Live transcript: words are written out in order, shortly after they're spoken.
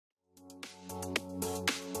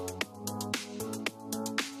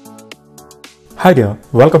Hi there,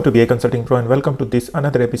 welcome to BI Consulting Pro and welcome to this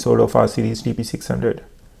another episode of our series DP-600.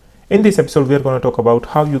 In this episode, we are going to talk about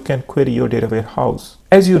how you can query your data warehouse.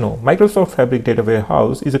 As you know, Microsoft Fabric Data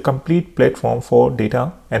Warehouse is a complete platform for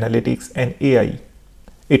data analytics and AI.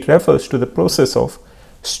 It refers to the process of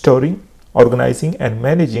storing, organizing and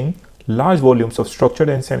managing large volumes of structured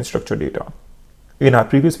and semi-structured data. In our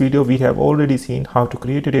previous video, we have already seen how to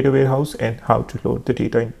create a data warehouse and how to load the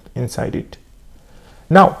data inside it.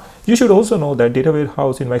 Now, you should also know that data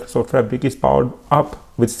warehouse in Microsoft Fabric is powered up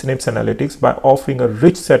with Synapse Analytics by offering a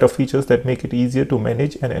rich set of features that make it easier to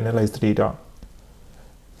manage and analyze the data.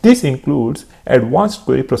 This includes advanced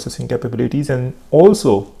query processing capabilities, and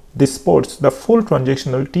also this supports the full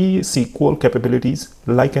transactional T-SQL capabilities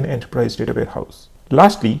like an enterprise data warehouse.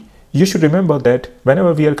 Lastly, you should remember that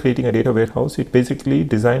whenever we are creating a data warehouse, it's basically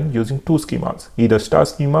designed using two schemas, either star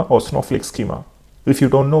schema or snowflake schema. If you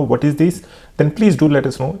don't know what is this, then please do let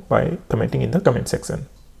us know by commenting in the comment section.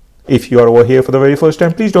 If you are over here for the very first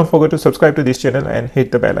time, please don't forget to subscribe to this channel and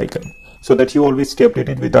hit the bell icon so that you always stay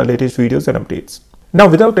updated with our latest videos and updates. Now,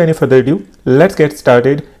 without any further ado, let's get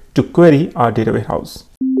started to query our data warehouse.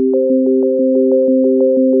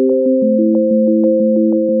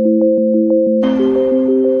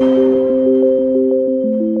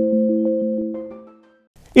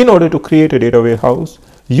 In order to create a data warehouse,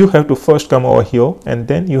 you have to first come over here and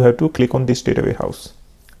then you have to click on this data warehouse.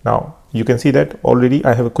 Now you can see that already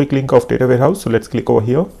I have a quick link of data warehouse. So let's click over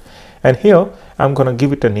here, and here I'm going to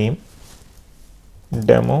give it a name,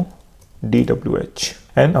 demo DWH,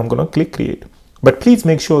 and I'm going to click create. But please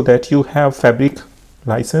make sure that you have Fabric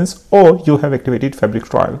license or you have activated Fabric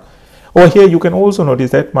trial. Over here you can also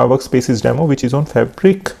notice that my workspace is demo, which is on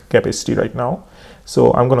Fabric capacity right now.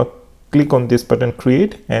 So I'm going to click on this button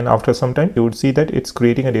create, and after some time you would see that it's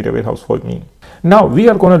creating a data warehouse for me. Now we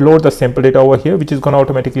are going to load the sample data over here, which is going to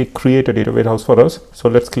automatically create a data warehouse for us. So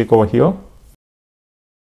let's click over here.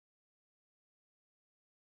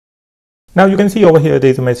 Now you can see over here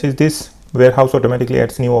there is a message, this warehouse automatically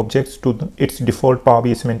adds new objects to its default Power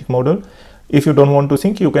BI semantic model. If you don't want to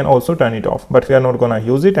sync, you can also turn it off, but we are not going to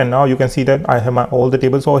use it. And now you can see that I have all the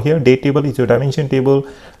tables over here. Date table is your dimension table,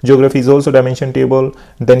 geography is also dimension table,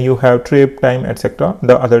 then you have trip, time, etc.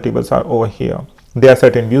 The other tables are over here. There are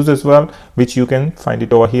certain views as well, which you can find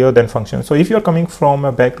it over here, then functions. So if you're coming from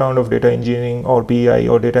a background of data engineering or BI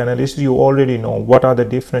or data analyst, you already know what are the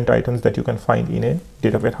different items that you can find in a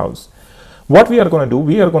data warehouse. What we are going to do,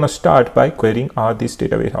 we are going to start by querying this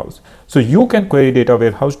data warehouse. So you can query data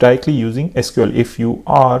warehouse directly using SQL. If you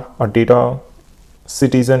are a data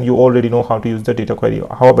citizen, you already know how to use the data query.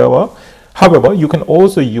 However, you can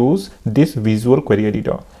also use this visual query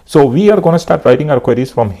editor. So we are going to start writing our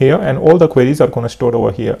queries from here, and all the queries are going to store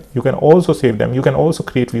over here. You can also save them. You can also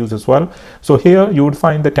create views as well. So here you would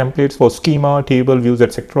find the templates for schema, table, views,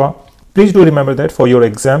 etc. Please do remember that for your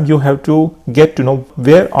exam, you have to get to know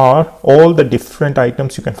where are all the different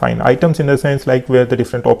items you can find. Items in the sense like where the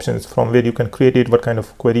different options, from where you can create it, what kind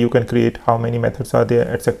of query you can create, how many methods are there,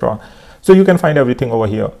 etc. So you can find everything over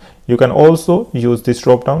here. You can also use this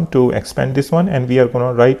drop down to expand this one, and we are going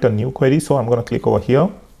to write a new query. So I'm going to click over here,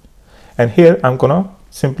 and here I'm going to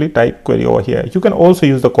simply type query over here. You can also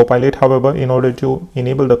use the Copilot. However, in order to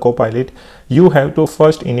enable the Copilot, you have to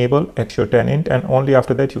first enable Azure tenant, and only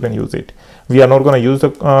after that you can use it. We are not going to use the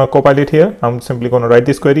Copilot here. I'm simply going to write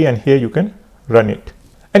this query, and here you can run it.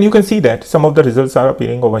 And you can see that some of the results are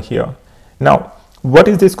appearing over here. Now, what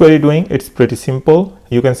is this query doing? It's pretty simple.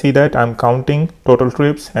 You can see that I'm counting total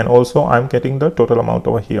trips, and also I'm getting the total amount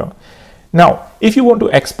over here. Now, if you want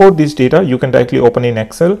to export this data, you can directly open in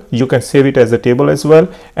Excel. You can save it as a table as well,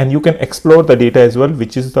 and you can explore the data as well,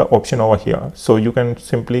 which is the option over here. So you can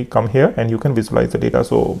simply come here and you can visualize the data.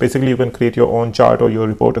 So basically you can create your own chart or your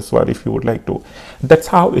report as well if you would like to. That's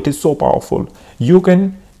how it is so powerful. You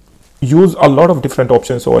can use a lot of different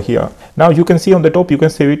options over here. Now you can see on the top, you can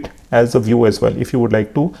save it as a view as well if you would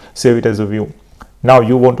like to save it as a view. Now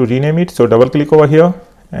you want to rename it, so double click over here,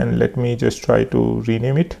 and let me just try to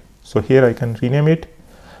rename it. So here I can rename it,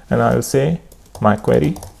 and I'll say my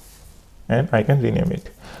query, and I can rename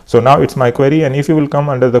it. So now it's my query, and if you will come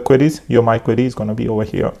under the queries, your my query is going to be over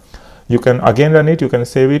here. You can again run it, you can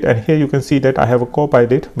save it, and here you can see that I have a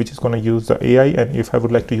Copilot which is going to use the AI, and if I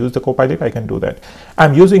would like to use the Copilot, I can do that.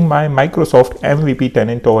 I'm using my Microsoft MVP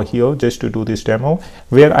tenant over here just to do this demo,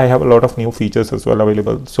 where I have a lot of new features as well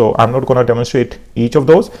available. So I'm not going to demonstrate each of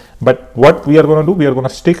those, but what we are going to do, we are going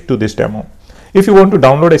to stick to this demo. If you want to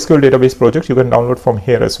download SQL database projects, you can download from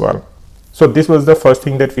here as well. So this was the first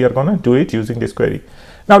thing that we are going to do it using this query.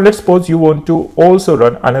 Now let's suppose you want to also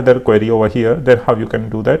run another query over here. Then how you can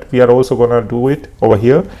do that? We are also gonna do it over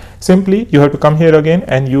here. Simply you have to come here again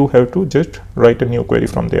and you have to just write a new query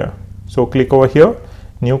from there. So click over here,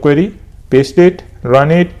 new query, paste it, run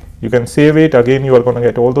it. You can save it. Again, you are going to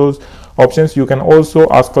get all those options. You can also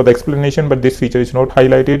ask for the explanation, but this feature is not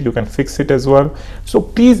highlighted. You can fix it as well. So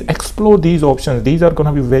please explore these options. These are going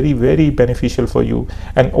to be very, very beneficial for you.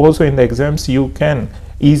 And also in the exams, you can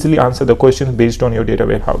easily answer the questions based on your data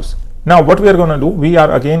warehouse. Now what we are going to do, we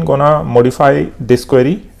are again going to modify this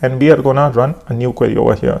query and we are going to run a new query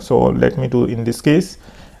over here. So let me do in this case,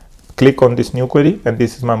 click on this new query, and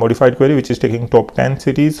this is my modified query which is taking top 10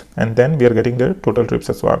 cities, and then we are getting the total trips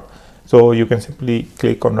as well. So you can simply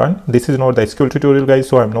click on run. This is not the SQL tutorial, guys,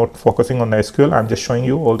 so I'm not focusing on the SQL. I'm just showing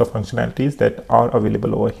you all the functionalities that are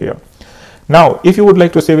available over here. Now if you would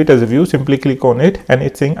like to save it as a view, simply click on it and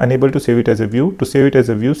it's saying unable to save it as a view. To save it as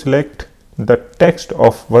a view, select the text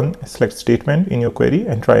of one select statement in your query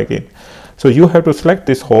and try again. So you have to select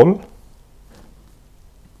this whole.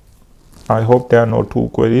 I hope there are no two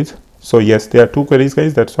queries. So yes, there are two queries,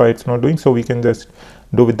 guys, that's why it's not doing. So we can just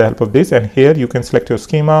do with the help of this, and here you can select your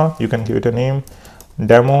schema, you can give it a name,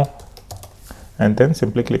 demo, and then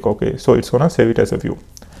simply click OK. So it's gonna save it as a view,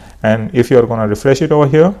 and if you're gonna refresh it over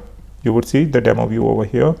here, you would see the demo view over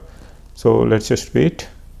here. So let's just wait.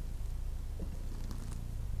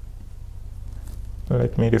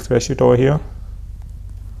 Let me refresh it over here.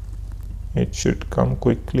 It should come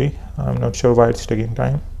quickly. I'm not sure why it's taking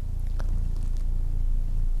time.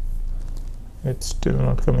 It's still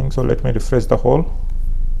not coming, so let me refresh the whole.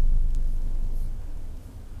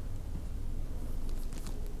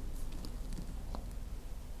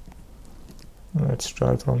 Let's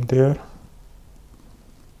try from there.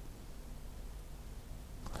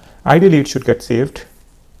 Ideally it should get saved.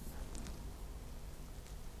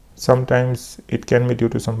 Sometimes it can be due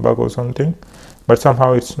to some bug or something, but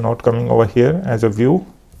somehow it's not coming over here as a view,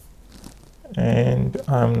 and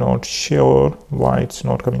I'm not sure why it's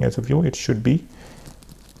not coming as a view. It should be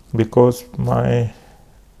because my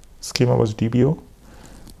schema was DBO,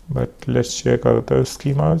 but let's check other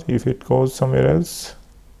schemas if it goes somewhere else.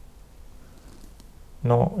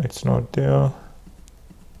 No, it's not there.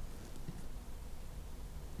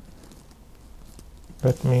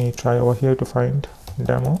 Let me try over here to find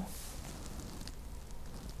demo,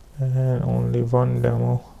 and only one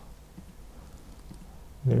demo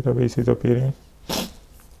database is appearing.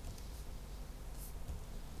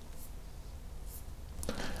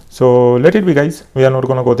 So let it be, guys, we are not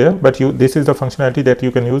going to go there, but this is the functionality that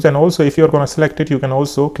you can use. And also if you're going to select it, you can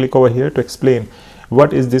also click over here to explain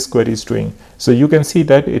what is this query is doing. So you can see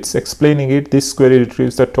that it's explaining it. This query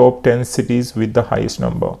retrieves the top 10 cities with the highest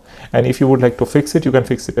number, and if you would like to fix it, you can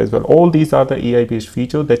fix it as well. All these are the AI based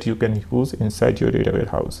features that you can use inside your data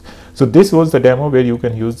warehouse. So this was the demo where you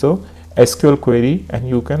can use the SQL query and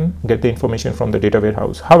you can get the information from the data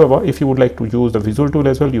warehouse. However, if you would like to use the visual tool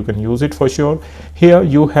as well, you can use it for sure. Here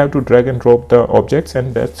you have to drag and drop the objects,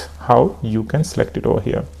 and that's how you can select it over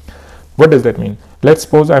here. What does that mean? Let's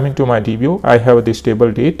suppose I'm into my DBO. I have this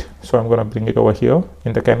table date, so I'm going to bring it over here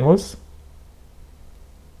in the canvas.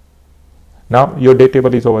 Now your date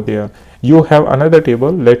table is over there. You have another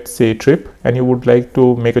table, let's say trip, and you would like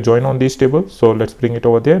to make a join on this table, so let's bring it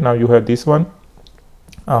over there. Now you have this one.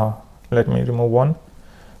 Let me remove one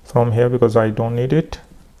from here because I don't need it.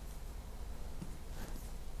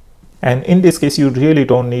 And in this case, you really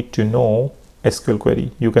don't need to know SQL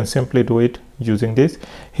query. You can simply do it using this.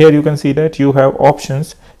 Here you can see that you have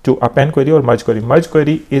options to append query or merge query. Merge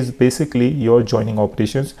query is basically your joining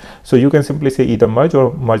operations. So you can simply say either merge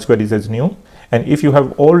or merge queries as new. And if you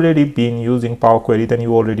have already been using Power Query, then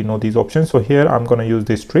you already know these options. So here I'm going to use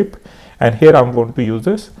this trip, and here I'm going to use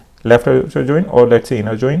this left outer join, or let's say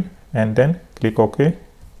inner join, and then click OK.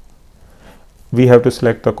 We have to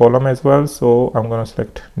select the column as well, so I'm going to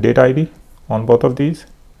select data ID on both of these,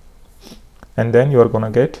 and then you are going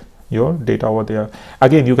to get your data over there.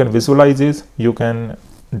 Again, you can visualize this, you can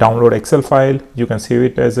download Excel file, you can save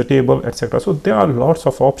it as a table, etc. So there are lots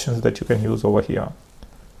of options that you can use over here.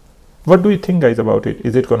 What do you think, guys, about it?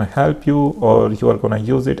 Is it going to help you, or you are going to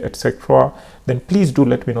use it, etc.? Then please do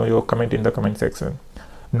let me know your comment in the comment section.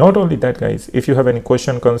 Not only that, guys, if you have any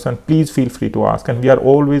question, concern, please feel free to ask, and we are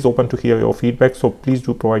always open to hear your feedback. So please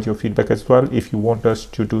do provide your feedback as well if you want us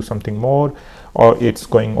to do something more, or it's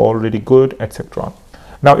going already good, etc.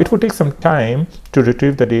 Now it would take some time to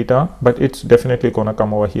retrieve the data, but it's definitely gonna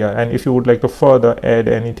come over here. And if you would like to further add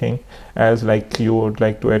anything, as like you would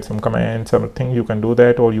like to add some comments, something, you can do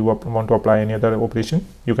that, or you want to apply any other operation,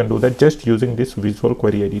 you can do that just using this visual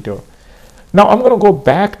query editor. Now I'm going to go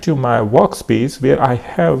back to my workspace where I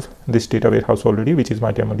have this data warehouse already, which is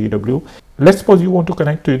my demo DW. Let's suppose you want to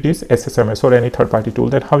connect to this SSMS or any third-party tool.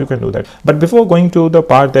 That how you can do that. But before going to the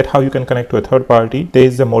part that how you can connect to a third party, there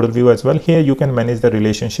is a model view as well. Here you can manage the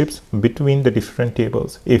relationships between the different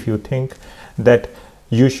tables. If you think that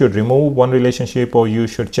you should remove one relationship or you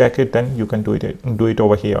should check it, then you can do it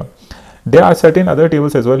over here. There are certain other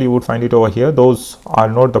tables as well, you would find it over here. Those are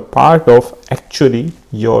not the part of actually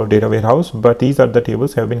your data warehouse, but these are the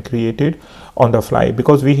tables have been created on the fly,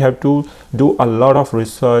 because we have to do a lot of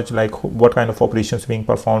research, like what kind of operations being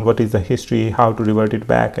performed, what is the history, how to revert it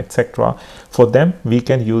back, etc. For them we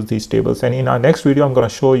can use these tables, and in our next video I'm going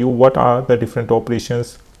to show you what are the different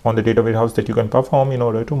operations on the data warehouse that you can perform in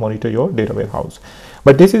order to monitor your data warehouse.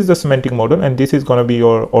 But this is the semantic model, and this is going to be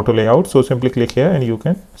your auto layout. So simply click here and you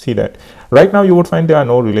can see that right now you would find there are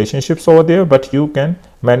no relationships over there, but you can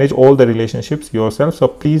manage all the relationships yourself. So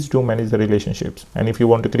please do manage the relationships, and if you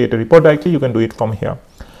want to create a report directly, you can do it from here.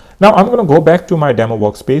 Now I'm going to go back to my demo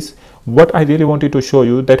workspace. What I really wanted to show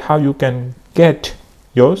you that how you can get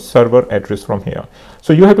your server address from here.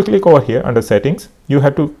 So you have to click over here under settings, you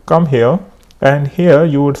have to come here, and here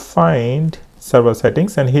you would find server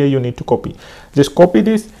settings, and here you need to copy. Just copy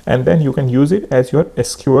this and then you can use it as your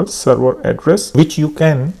SQL server address, which you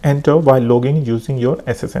can enter while logging using your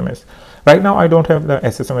SSMS. Right now I don't have the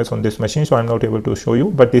SSMS on this machine, so I'm not able to show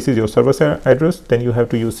you, but this is your server address. Then you have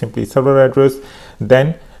to use simply server address,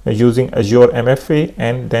 then using Azure MFA,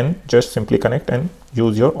 and then just simply connect and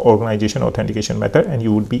use your organization authentication method, and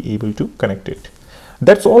you would be able to connect it.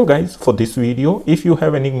 That's all guys for this video. If you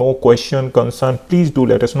have any more question, concern, please do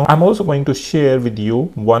let us know. I'm also going to share with you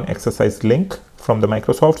one exercise link from the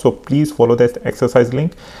Microsoft, so please follow that exercise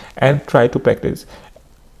link and try to practice.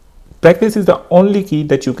 Practice is the only key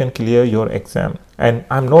that you can clear your exam, and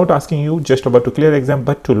I'm not asking you just about to clear exam,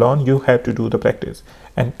 but to learn you have to do the practice.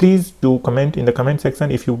 And please do comment in the comment section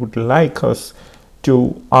if you would like us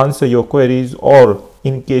to answer your queries, or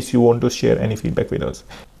in case you want to share any feedback with us.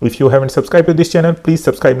 If you haven't subscribed to this channel, please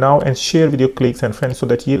subscribe now and share with your colleagues and friends so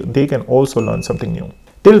that they can also learn something new.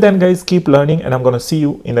 Till then guys, keep learning, and I'm gonna see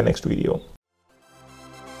you in the next video.